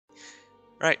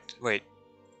Right, wait.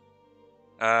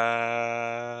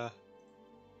 And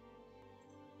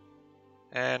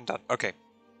done. Okay.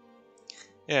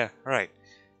 Yeah, right.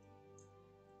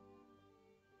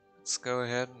 Let's go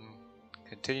ahead and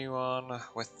continue on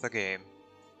with the game.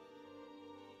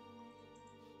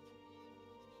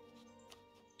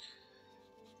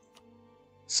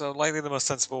 So likely the most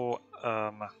sensible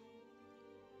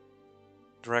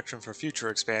direction for future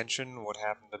expansion would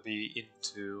happen to be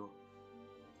into,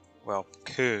 well,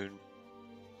 Kuhn.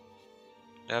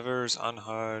 Nevers,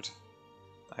 Unhard,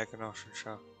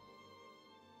 Eichenauschenscha.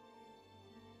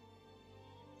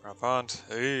 Brabant,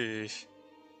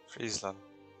 Friesland.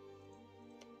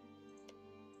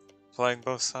 Playing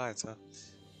both sides, huh?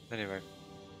 Anyway.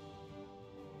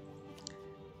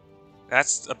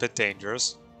 That's a bit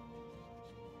dangerous.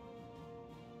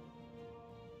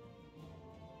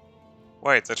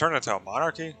 Wait, they turned into a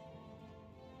monarchy?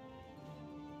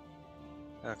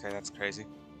 Okay, that's crazy.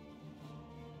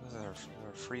 They're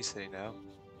a free city now.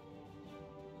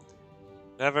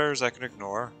 Nevers I can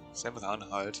ignore. Same with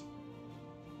Unhard.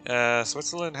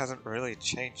 Switzerland hasn't really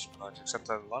changed much, except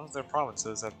that a lot of their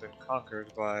provinces have been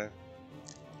conquered by,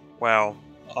 well,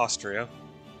 Austria.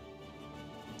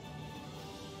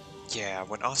 Yeah,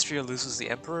 when Austria loses the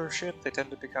emperorship, they tend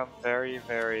to become very,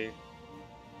 very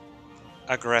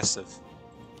aggressive,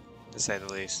 to say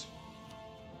the least.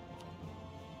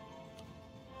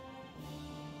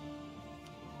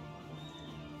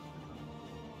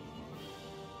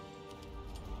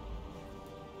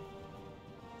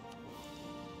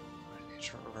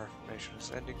 Reformation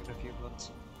is ending in a few months.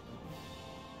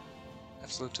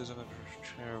 Absolutism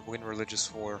and win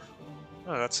religious war.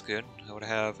 Oh, that's good. I would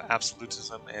have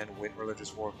absolutism and win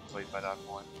religious war complete by that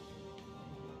point.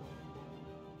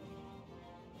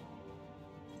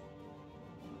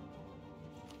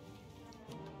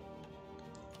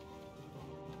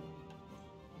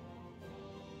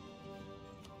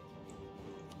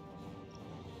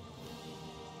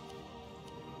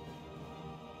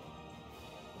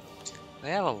 They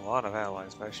have a lot of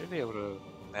allies, but I should be able to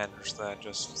manage that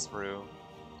just through,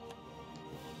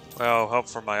 well, help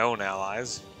from my own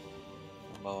allies,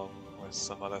 along with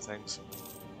some other things.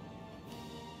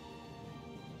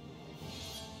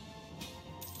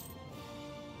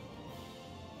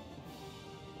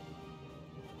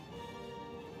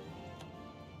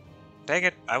 Dang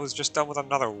it, I was just done with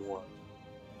another war.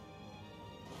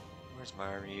 Where's my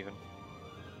army even?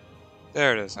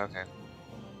 There it is, okay.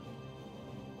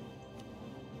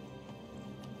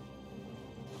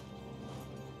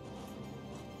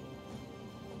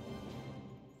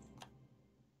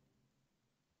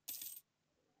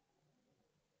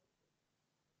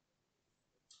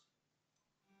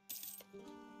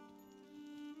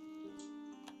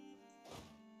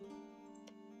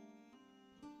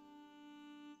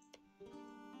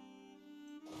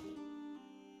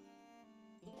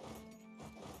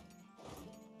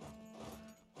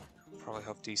 Probably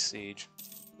help de-siege.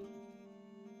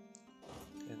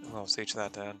 Well, siege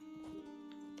that down.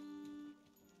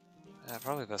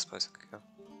 Probably the best place I could go.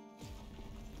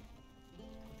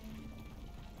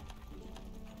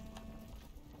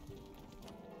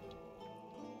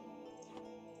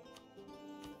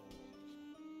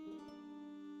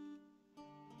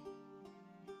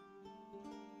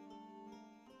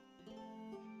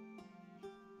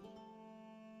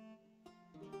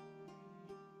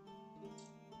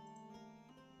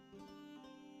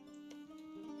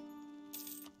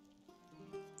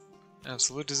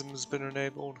 Absolutism has been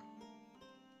enabled.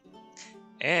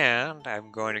 And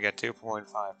I'm going to get 2.5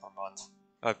 per month.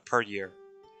 Per year.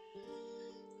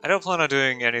 I don't plan on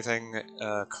doing anything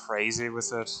crazy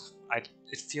with it.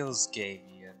 It feels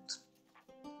gamey and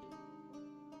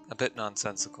a bit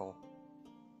nonsensical.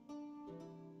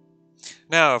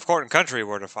 Now, if Court and Country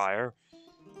were to fire,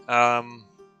 I'm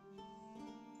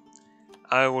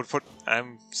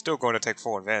still going to take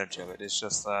full advantage of it. It's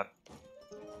just that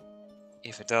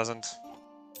if it doesn't,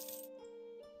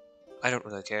 I don't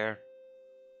really care.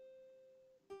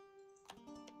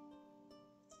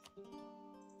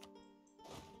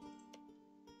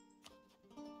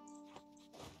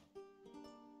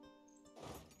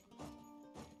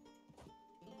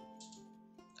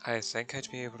 I think I'd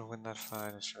be able to win that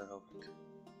fight, I sure hope.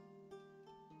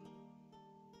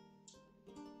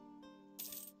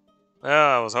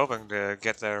 Well, I was hoping to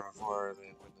get there before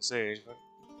they win the siege, but...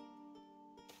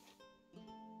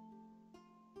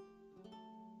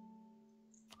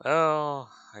 Well,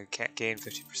 I can't gain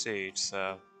 50 prestige,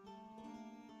 so...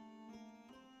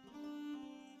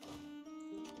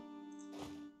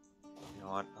 You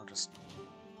know what, I'll just...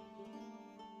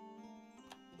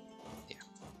 Yeah.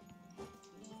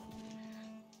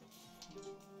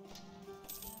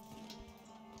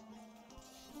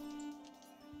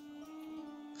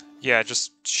 Yeah,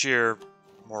 just sheer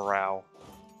morale.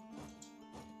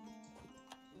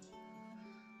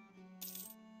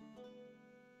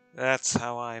 That's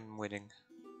how I'm winning.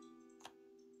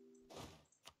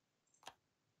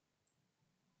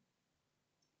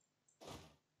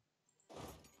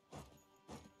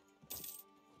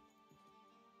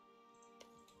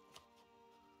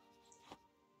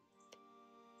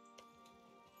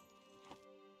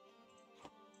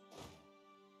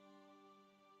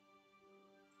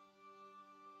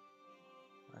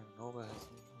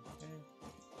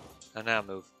 And now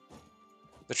move.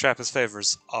 The Trappist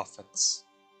favors offense.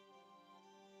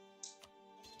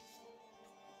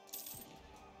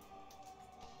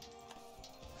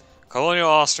 Colonial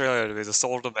Australia to be the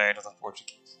sole domain of the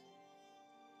Portuguese.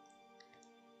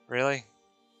 Really?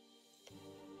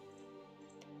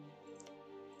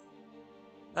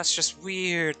 That's just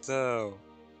weird, though.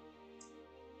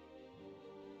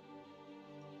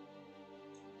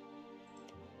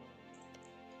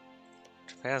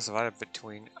 Japan is divided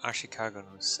between Ashikaga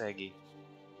and Usagi.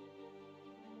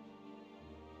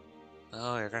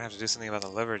 Oh, you're gonna have to do something about the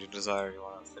liberty desire you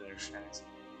want to finish.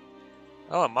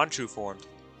 Oh, a Manchu formed.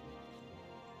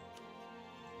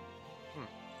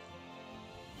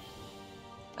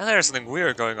 And there's something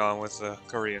weird going on with the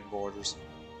Korean borders.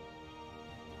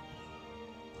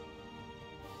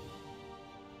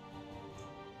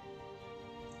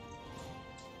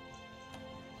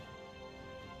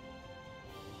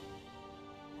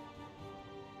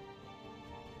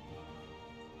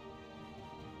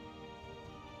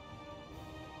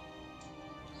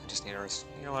 I just need to...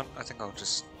 You know what? I think I'll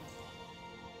just...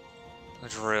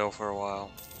 drill for a while.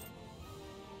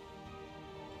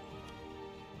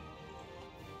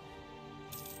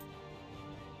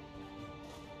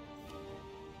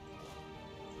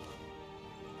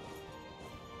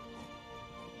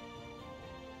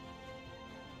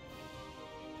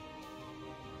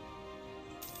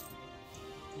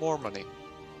 More money.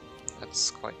 That's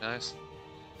quite nice.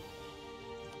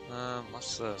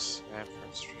 What's this?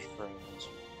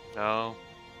 No.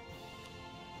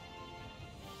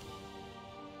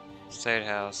 State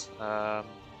House.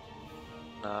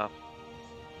 No.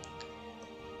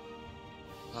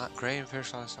 Not grain,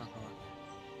 fish, all stuff.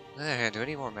 On the other hand, do I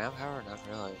need more manpower? Not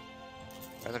really.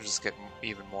 I'd rather just get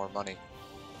even more money.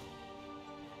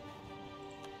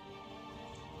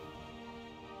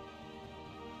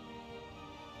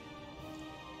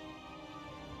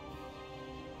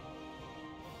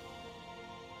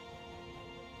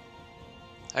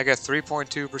 I get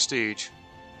 3.2 prestige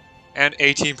and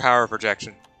 18 power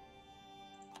projection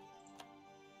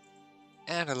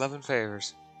and 11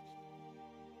 favors.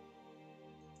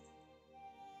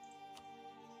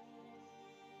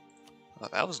 Oh,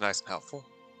 that was nice and helpful.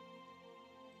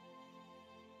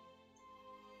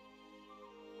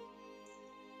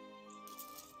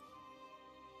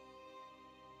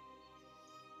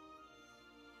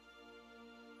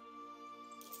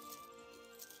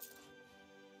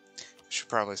 Should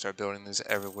probably start building these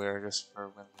everywhere just for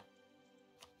when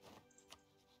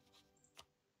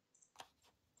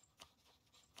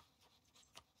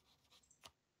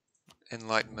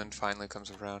enlightenment finally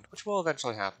comes around, which will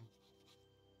eventually happen.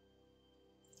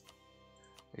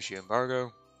 Issue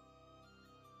embargo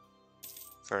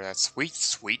for that sweet,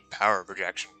 sweet power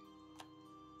projection.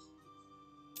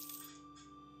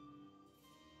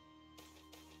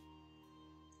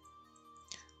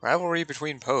 Rivalry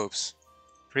between popes.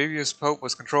 Previous pope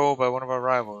was controlled by one of our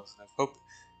rivals, and if Pope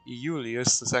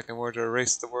Eulius II were to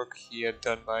erase the work he had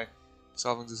done by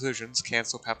solving decisions,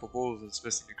 cancel papal bulls and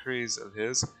dismissing decrees of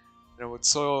his, then it would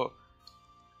soil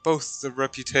both the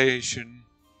reputation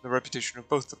of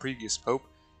both the previous pope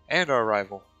and our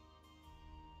rival.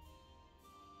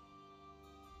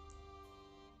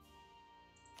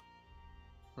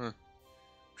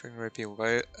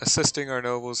 By assisting our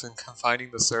nobles in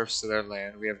confining the serfs to their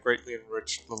land, we have greatly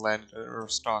enriched the landed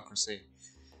aristocracy.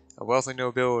 A wealthy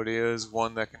nobility is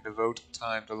one that can devote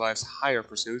time to life's higher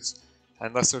pursuits,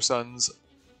 and lesser sons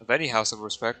of any house of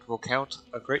respect will count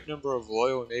a great number of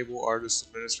loyal and able artists,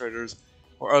 administrators,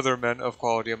 or other men of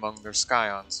quality among their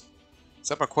scions.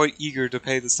 Some are quite eager to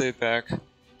pay the state back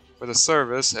for the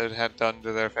service it had done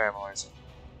to their families.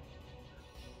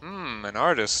 An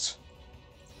artist.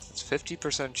 It's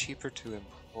 50% cheaper to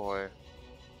employ.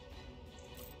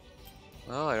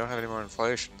 Well, I don't have any more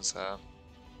inflation, so...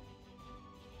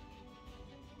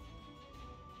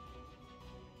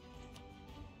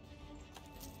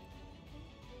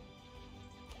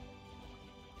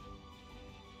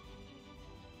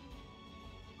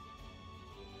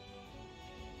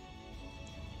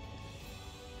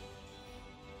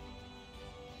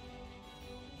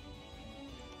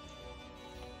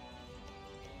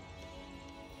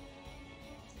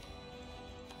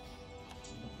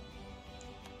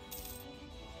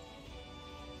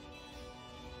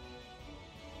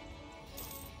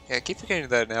 Yeah, I keep forgetting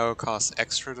that now it costs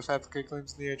extra to fabricate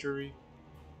claims in the HRE.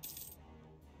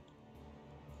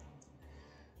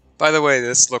 By the way,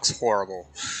 this looks horrible.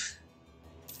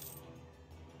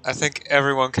 I think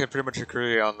everyone can pretty much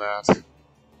agree on that.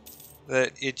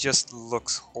 That it just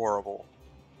looks horrible.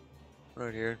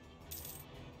 Right here.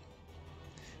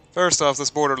 First off, this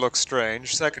border looks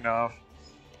strange. Second off,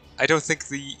 I don't think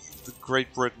the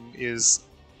Great Britain is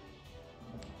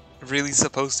really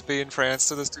supposed to be in France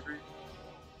to this degree.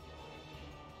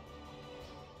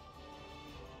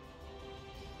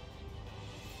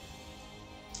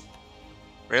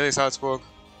 Really, Salzburg?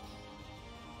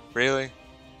 Really?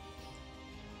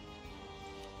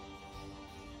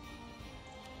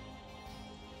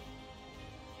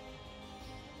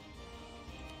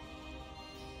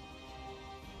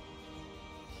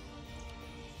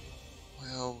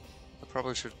 Well, I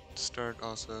probably should start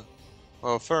also.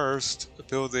 Well, first,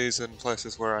 build these in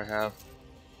places where I have,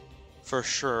 for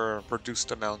sure,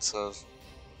 reduced amounts of...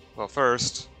 Well,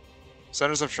 first,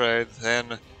 centers of trade,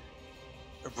 then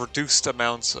reduced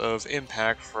amounts of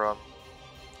impact from,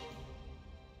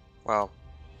 well,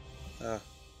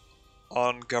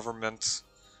 on government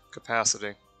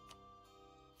capacity.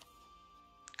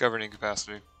 Governing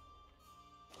capacity.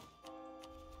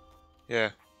 Yeah.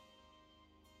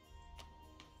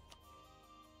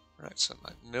 Right, so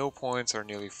my mill points are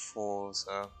nearly full,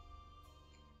 so...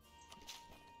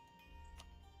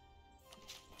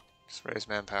 Just raise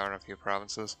manpower in a few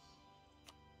provinces.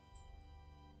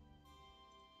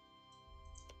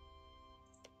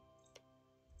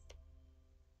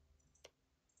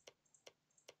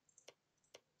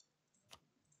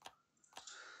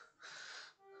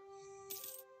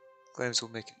 Claims will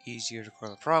make it easier to acquire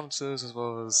the provinces, as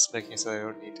well as making it so I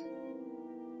don't need...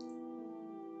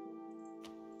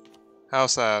 How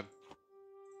sad.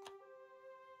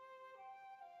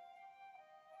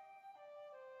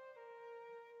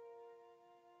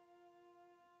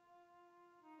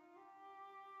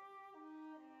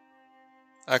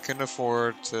 I can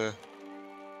afford to...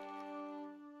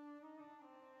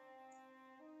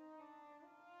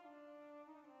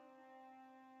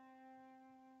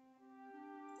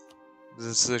 The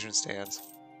decision stands.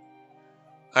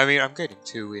 I mean, I'm getting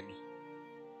 2 in...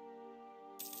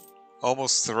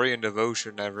 Almost 3 in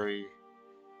devotion every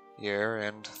year,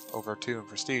 and over 2 in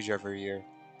prestige every year.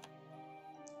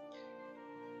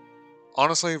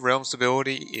 Honestly, realm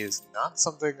stability is not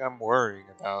something I'm worrying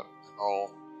about at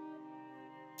all.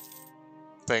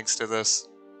 Thanks to this.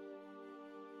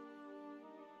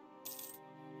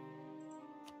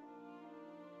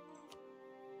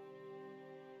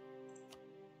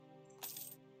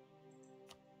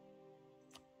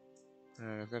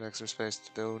 Alright, I've got extra space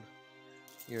to build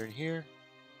here and here.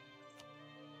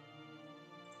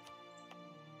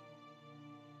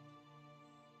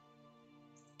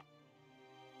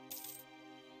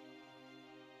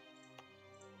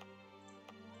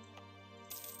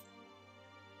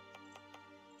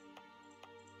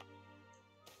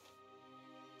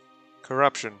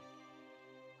 Corruption.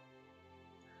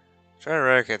 Try to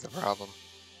eradicate the problem.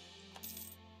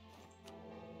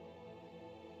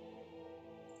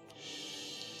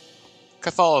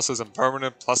 Catholicism,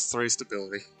 permanent +3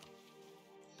 stability.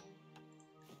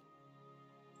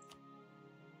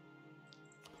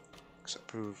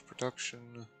 Approved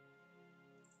production.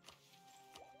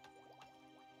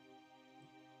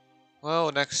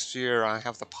 Well, next year I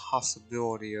have the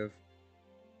possibility of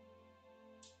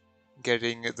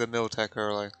getting the mill tech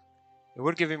early. It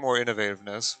would give me more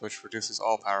innovativeness, which reduces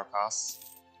all power costs.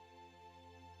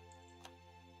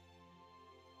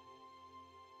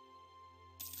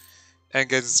 And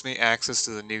gives me access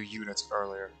to the new units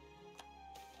earlier.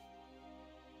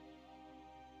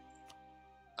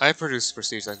 I produce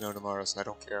prestige like no tomorrow, so I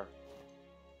don't care.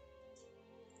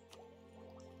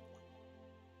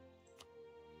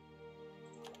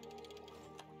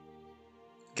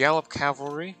 Gallop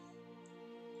Cavalry,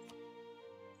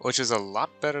 which is a lot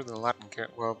better than Latin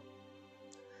well,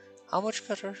 how much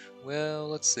better? Well,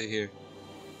 let's see here.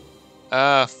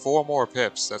 4 more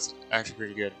pips, that's actually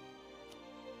pretty good.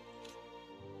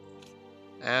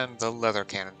 And the leather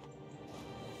cannon.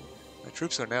 My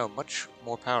troops are now much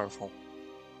more powerful.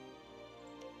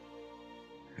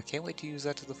 I can't wait to use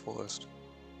that to the fullest.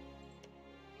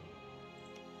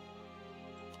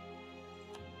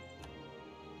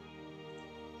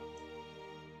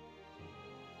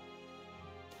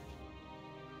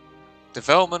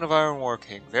 Development of Iron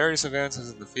Working. Various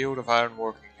advances in the field of iron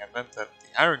working have meant that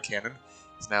the iron cannon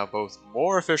is now both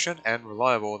more efficient and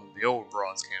reliable than the old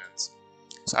bronze cannons.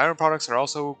 So iron products are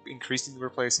also increasingly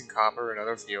replacing copper in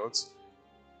other fields.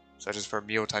 such as for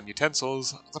mealtime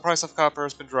utensils, the price of copper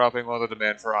has been dropping while the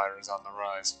demand for iron is on the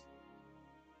rise.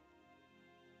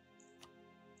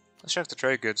 Let's check the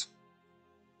trade goods.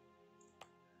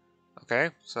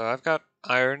 Okay, so I've got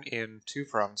iron in 2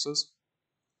 provinces.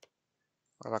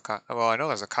 What about copper? Well, I know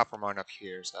there's a copper mine up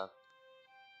here, so...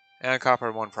 And copper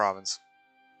in 1 province.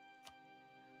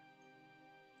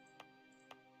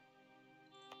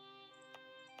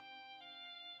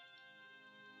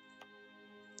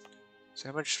 So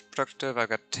how much productive? I've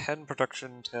got 10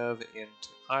 production tev into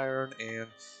iron and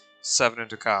 7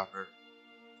 into copper.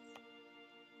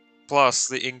 Plus,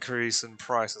 the increase in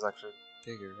price is actually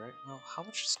bigger, right? Well, how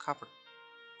much does copper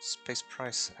space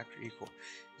price actually equal?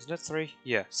 Isn't it 3?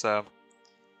 Yeah, so...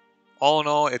 all in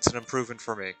all, it's an improvement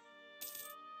for me.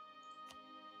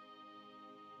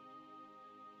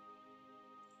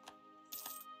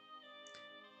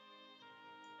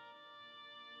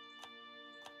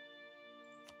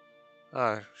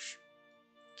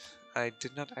 I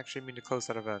did not actually mean to close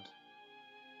that event.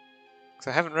 Because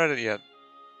I haven't read it yet.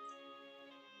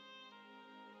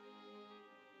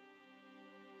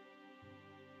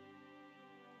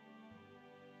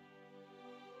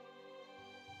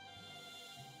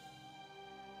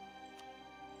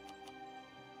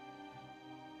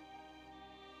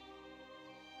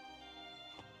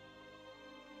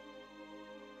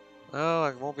 Well,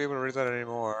 I won't be able to read that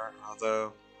anymore,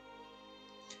 although...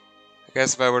 I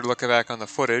guess if I were to look back on the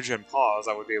footage and pause,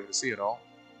 I would be able to see it all.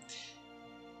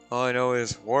 All I know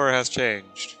is war has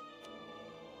changed.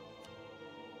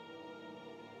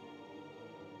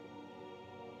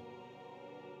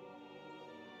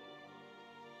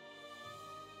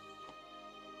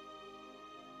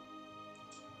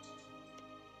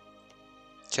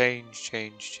 Change,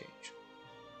 change, change.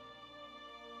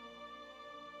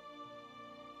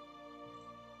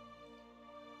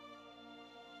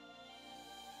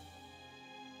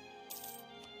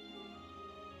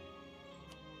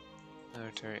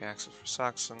 Military access for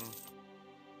Saxon.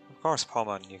 Of course,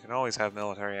 Pullman, you can always have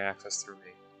military access through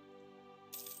me.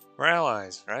 We're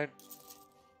allies, right?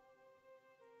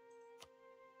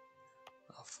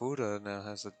 Fuda now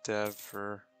has a dev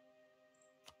for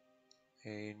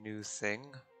a new thing.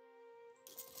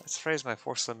 Let's raise my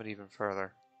force limit even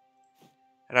further.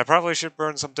 And I probably should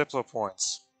burn some Diplo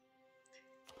points.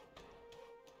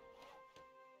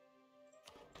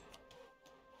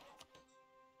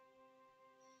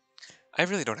 I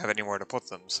really don't have anywhere to put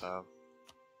them, so...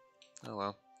 oh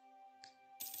well.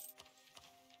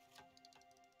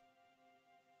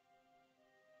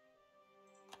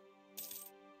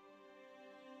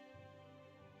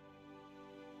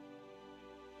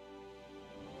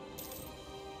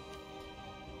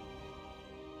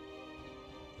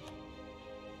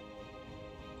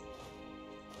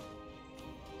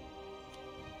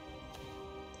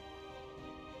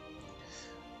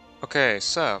 Okay,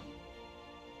 so...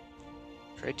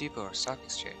 trade depot or stock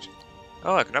exchange.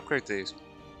 Oh, I can upgrade these.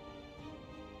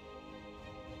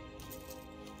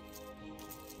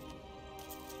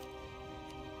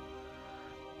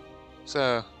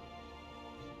 So...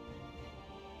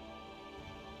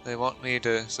 they want me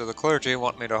to... so the clergy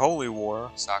want me to holy war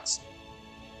Saxon.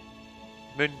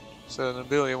 So the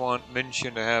nobility want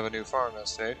München to have a new foreign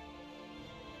estate.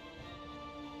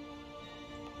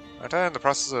 Aren't I in the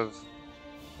process of...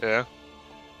 yeah.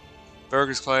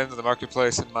 Burgers claim that the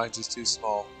marketplace in mines is too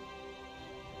small.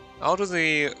 I'll do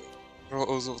the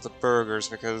proposal with the burgers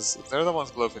because they're the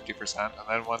ones below 50%, and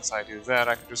then once I do that,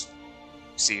 I can just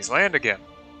seize land again.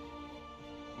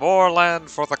 More land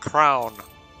for the crown.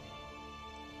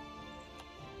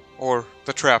 Or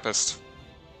the Trappist.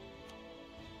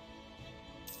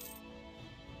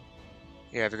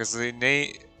 Yeah, because the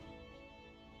name...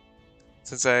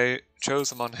 since I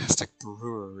chose the monastic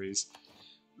breweries,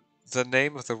 the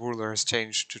name of the ruler has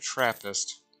changed to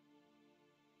Trappist.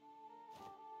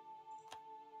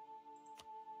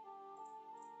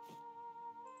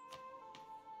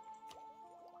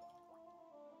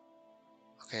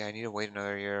 Okay, I need to wait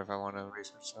another year if I want to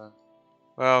research that.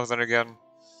 Well, then again,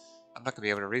 I'm not going to be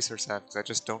able to research that because I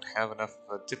just don't have enough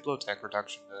of a Diplotech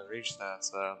reduction to reach that,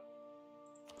 so...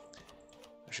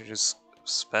 I should just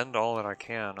spend all that I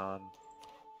can on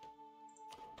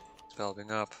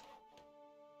developing up.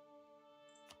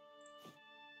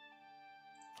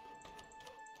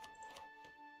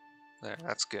 There,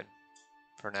 that's good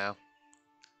for now.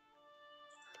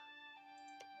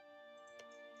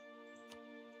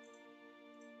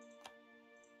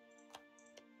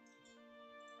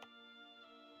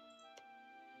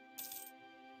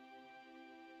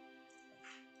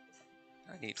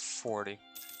 I need 40.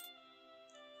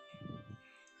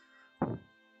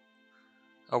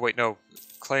 Oh wait, no.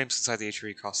 claims inside the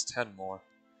HRE cost 10 more.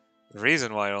 The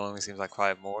reason why it only seems like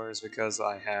 5 more is because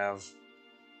I have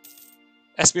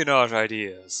espionage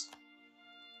ideas.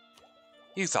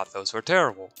 You thought those were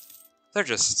terrible. They're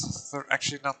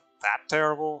actually not that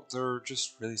terrible, they're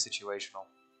just really situational.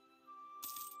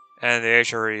 And the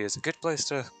HRE is a good place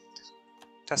to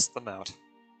test them out.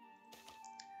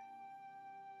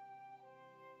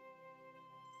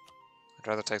 I'd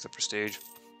rather take the prestige.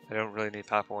 I don't really need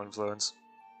papal influence.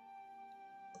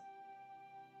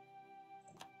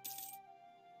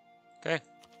 Okay.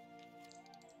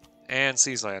 And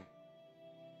Seas Land.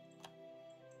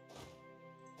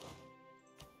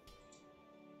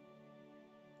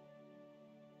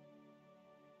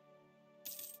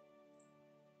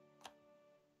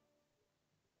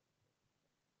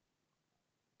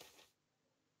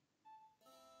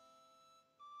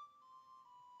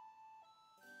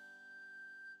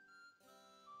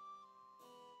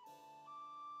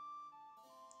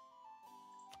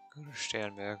 Go to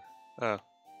Sternberg. Oh.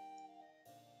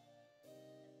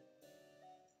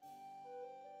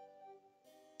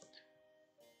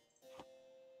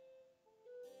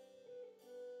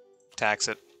 Tax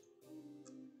it.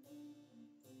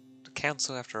 The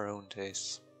council after our own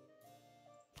tastes.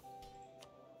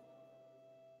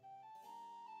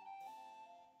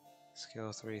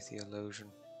 Skill 3 Theologian.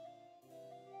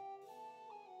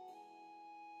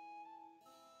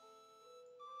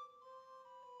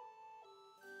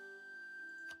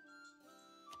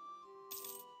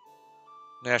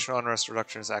 National unrest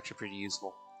reduction is actually pretty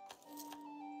useful.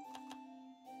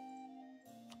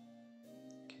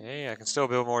 Okay, I can still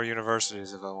build more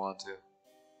universities if I want to.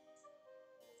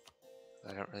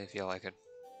 I don't really feel like it.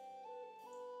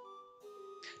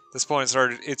 At this point,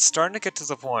 it's starting to get to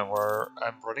the point where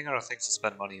I'm running out of things to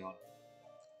spend money on.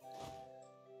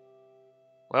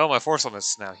 Well, my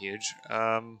forcefulness is now huge.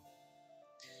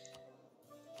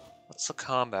 What's the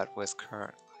combat with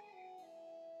currently?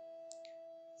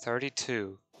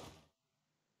 32.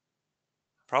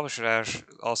 Probably should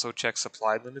also check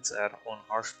supply limits on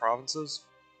harsh provinces.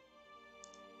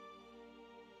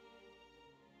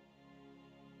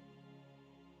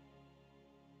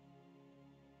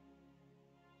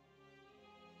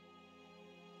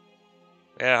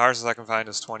 Yeah, harshest I can find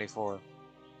is 24.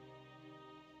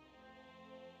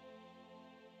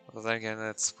 Well, then again,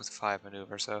 that's with 5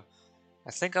 maneuver, so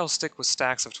I think I'll stick with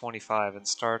stacks of 25 and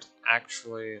start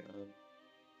actually...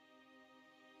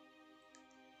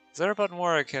 is there a button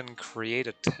where I can create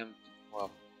a temp... well...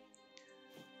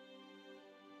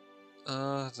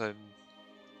 the...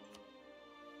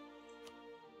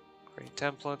 create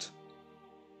template?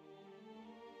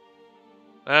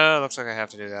 Looks like I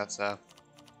have to do that, so...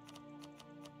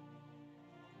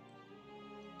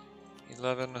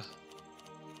 11...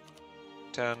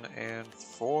 10 and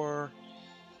 4.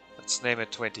 Let's name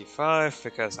it 25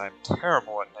 because I'm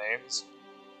terrible at names.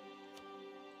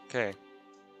 Okay.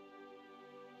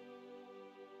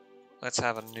 Let's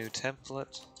have a new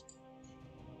template.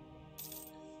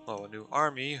 Oh, a new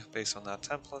army based on that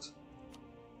template.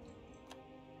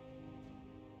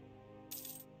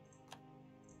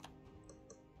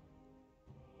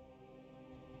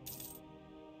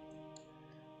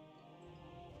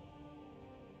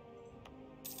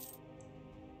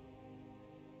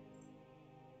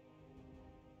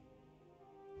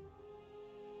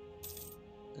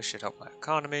 This should help my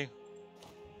economy.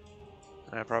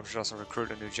 And I probably should also recruit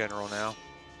a new general now.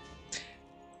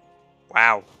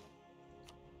 Wow.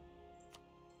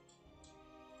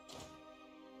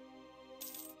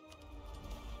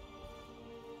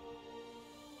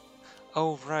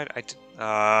 Oh, right,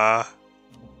 how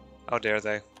dare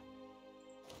they.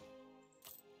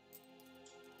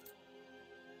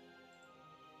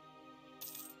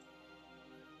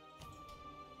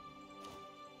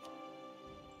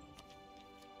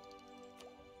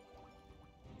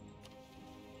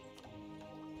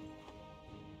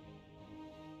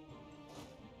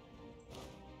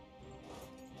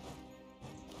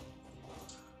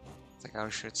 I think I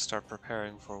should start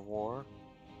preparing for war.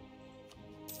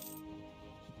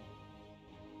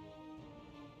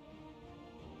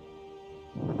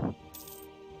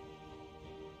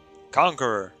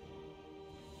 Conqueror!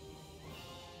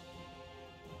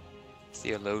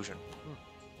 Theologian.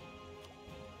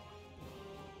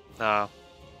 Nah.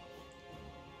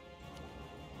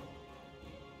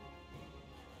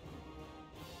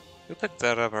 Who picked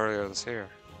that up earlier this year?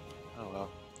 Oh well.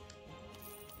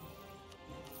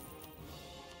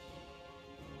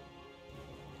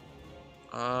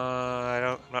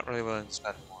 I'm not really willing to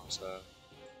spend more, so...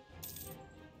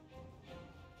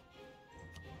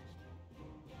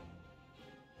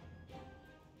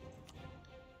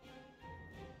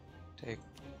 take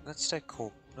Let's take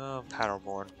cool. No,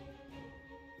 Paddleborn.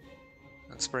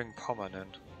 Let's bring Pommern in.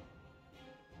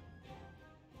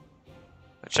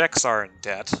 The Czechs are in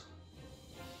debt.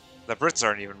 The Brits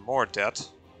are in even more debt.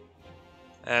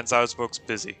 And Salzburg's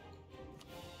busy.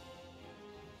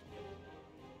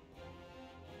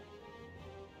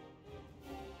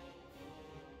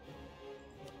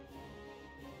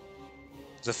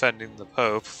 Defending the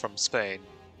Pope from Spain.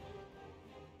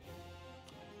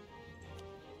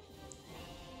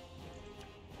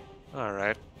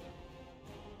 Alright.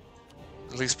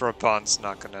 At least Brabant's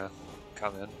not gonna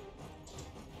come in.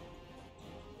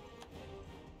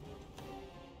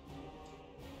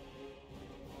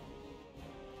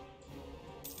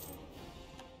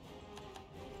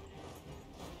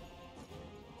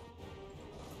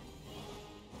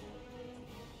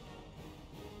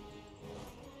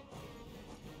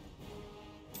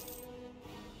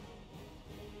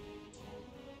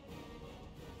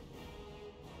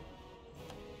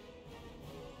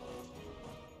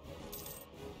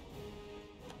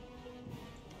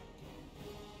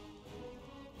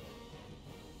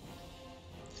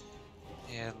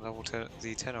 And level 10,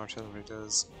 the 10 artillery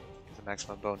does give the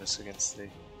maximum bonus against the...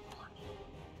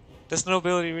 Does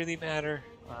nobility really matter?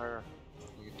 Or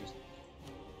we can do...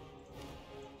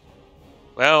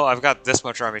 Well, I've got this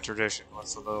much army tradition.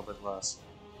 What's a little bit less?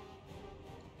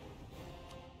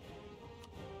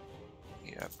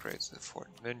 Need upgrades to the Fort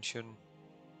München.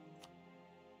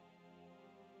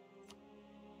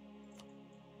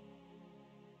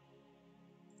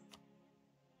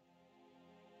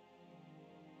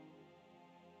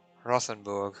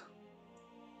 Rothenburg.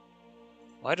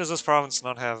 Why does this province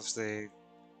not have the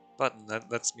button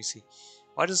that lets me see?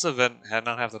 Why does the event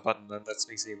not have the button that lets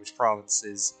me see which province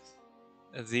is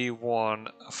the one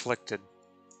afflicted?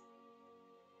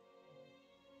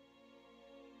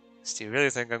 Do you really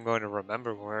think I'm going to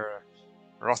remember where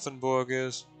Rothenburg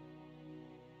is?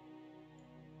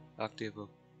 Magdeburg,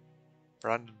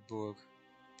 Brandenburg,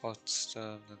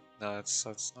 Potsdam. No,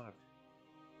 it's not.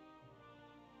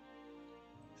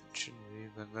 Shouldn't be,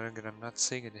 but then again, I'm not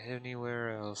seeing it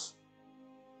anywhere else.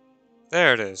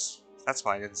 There it is. That's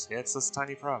why I didn't see it. It's this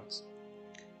tiny province.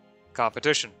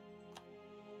 Competition.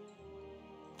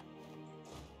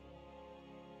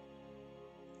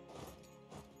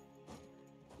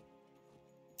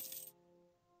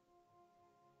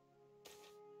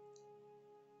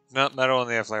 Not meddle in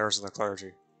the affairs of the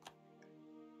clergy.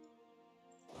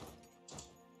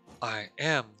 I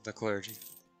am the clergy.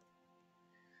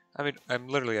 I mean, I'm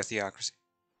literally a theocracy.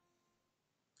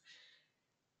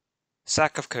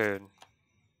 Sack of Köln.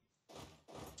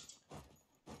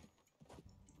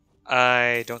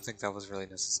 I don't think that was really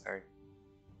necessary.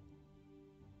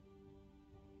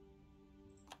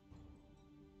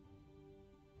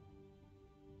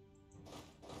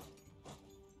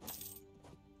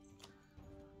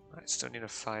 I still need to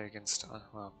fight against,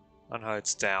 well,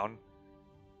 Anhalt's down.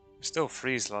 There's still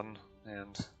Friesland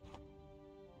and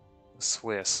the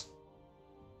Swiss.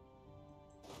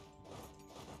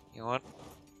 You know what?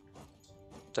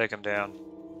 Take him down.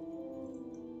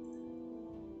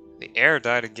 The heir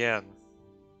died again.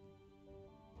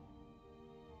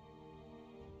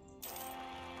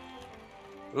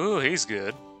 Ooh, he's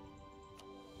good.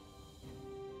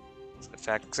 In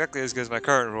fact, exactly as good as my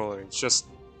current ruler. It's just,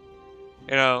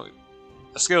 you know,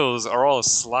 the skills are all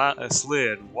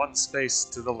slid one space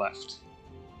to the left.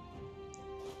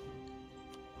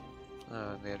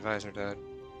 The advisor died.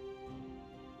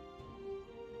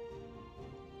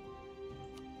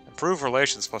 Improve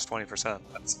relations plus 20%.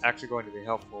 That's actually going to be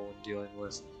helpful in dealing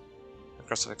with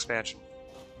aggressive expansion.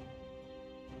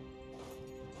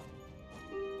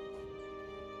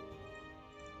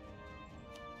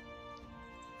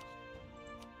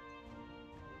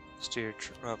 Steer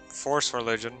force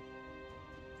religion.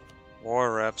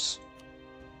 War reps.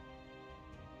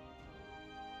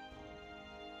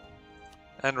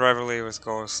 And rivalry with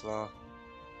Goslaw.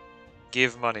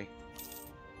 Give money.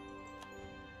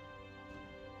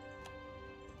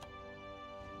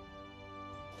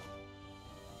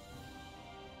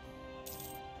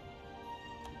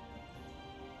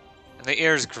 And the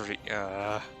heir's great.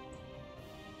 I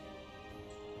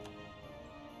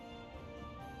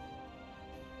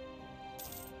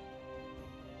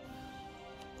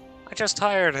just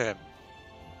hired him.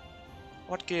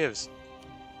 What gives?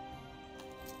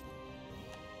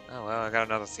 Oh well, I got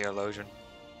another theologian.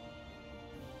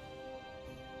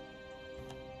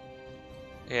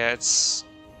 Yeah, it's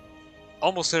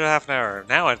almost hit half an hour.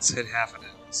 Now it's hit half an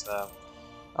hour, so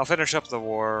I'll finish up the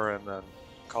war and then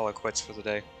call it quits for the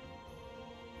day.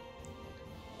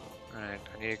 Alright,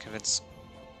 I need to convince...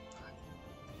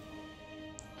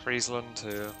 Friesland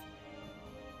to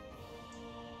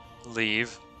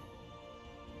leave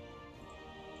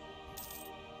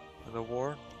the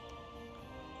war.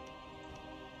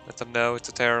 Let them know it's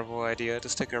a terrible idea to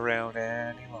stick around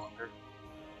any longer.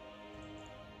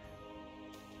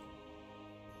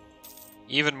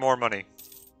 Even more money.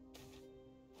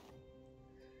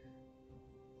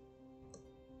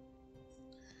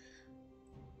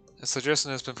 A suggestion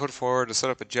has been put forward to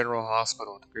set up a general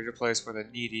hospital to create a place where the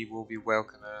needy will be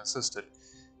welcome and assisted.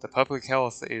 The public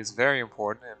health is very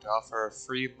important, and to offer a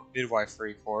free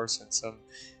midwifery course in some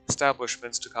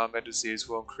establishments to combat disease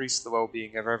will increase the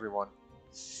well-being of everyone.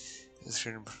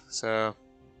 So,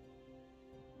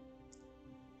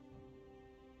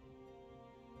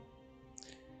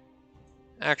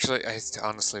 actually, I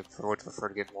honestly would prefer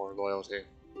to get more loyalty.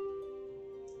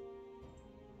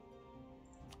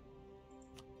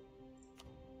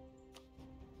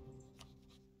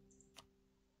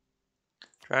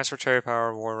 Transfer cherry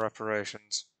power, war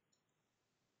reparations.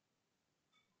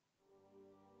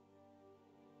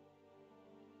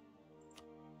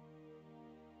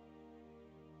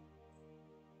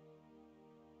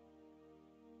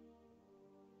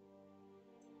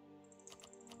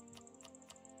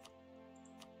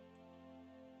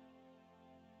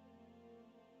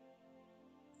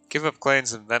 Give up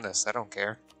claims in Venice, I don't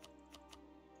care.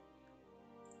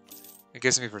 It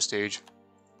gives me prestige.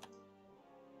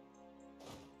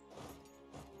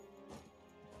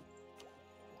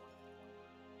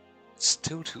 It's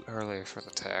still too early for the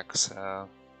tax,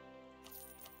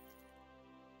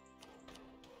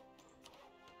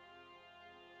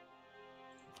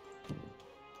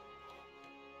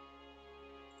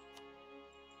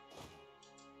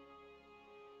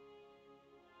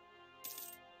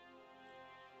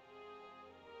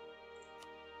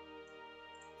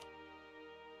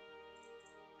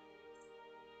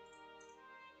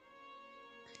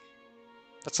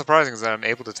 What's surprising is that I'm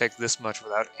able to take this much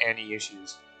without any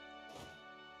issues.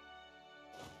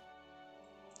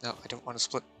 No, I don't want to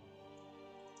split.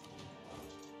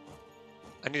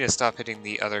 I need to stop hitting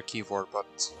the other keyboard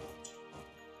buttons.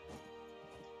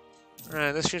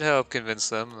 Alright, this should help convince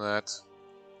them that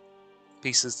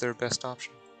peace is their best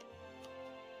option.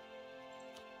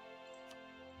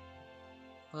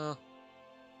 Well,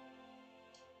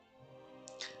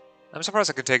 I'm surprised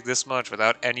I could take this much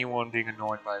without anyone being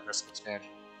annoyed by aggressive expansion.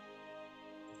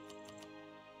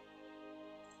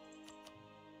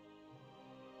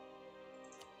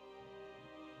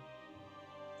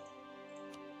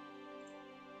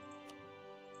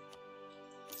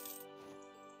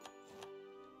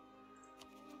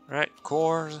 Alright,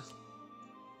 cores.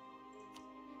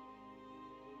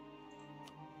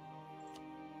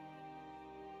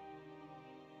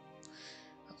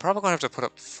 I'm probably gonna have to put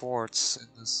up forts in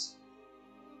this.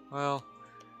 Well,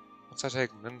 once I take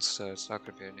Minster, it's not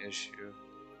gonna be an issue.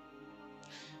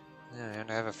 Yeah,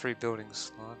 and I have a free building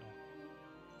slot.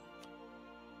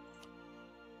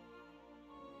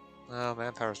 Well,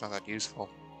 manpower's not that useful.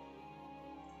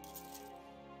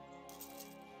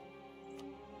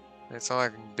 It's not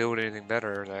like I can build anything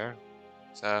better there.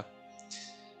 So,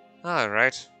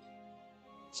 alright.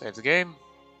 Save the game.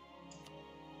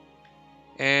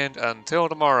 And until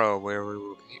tomorrow, where we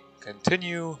will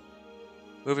continue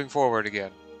moving forward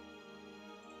again.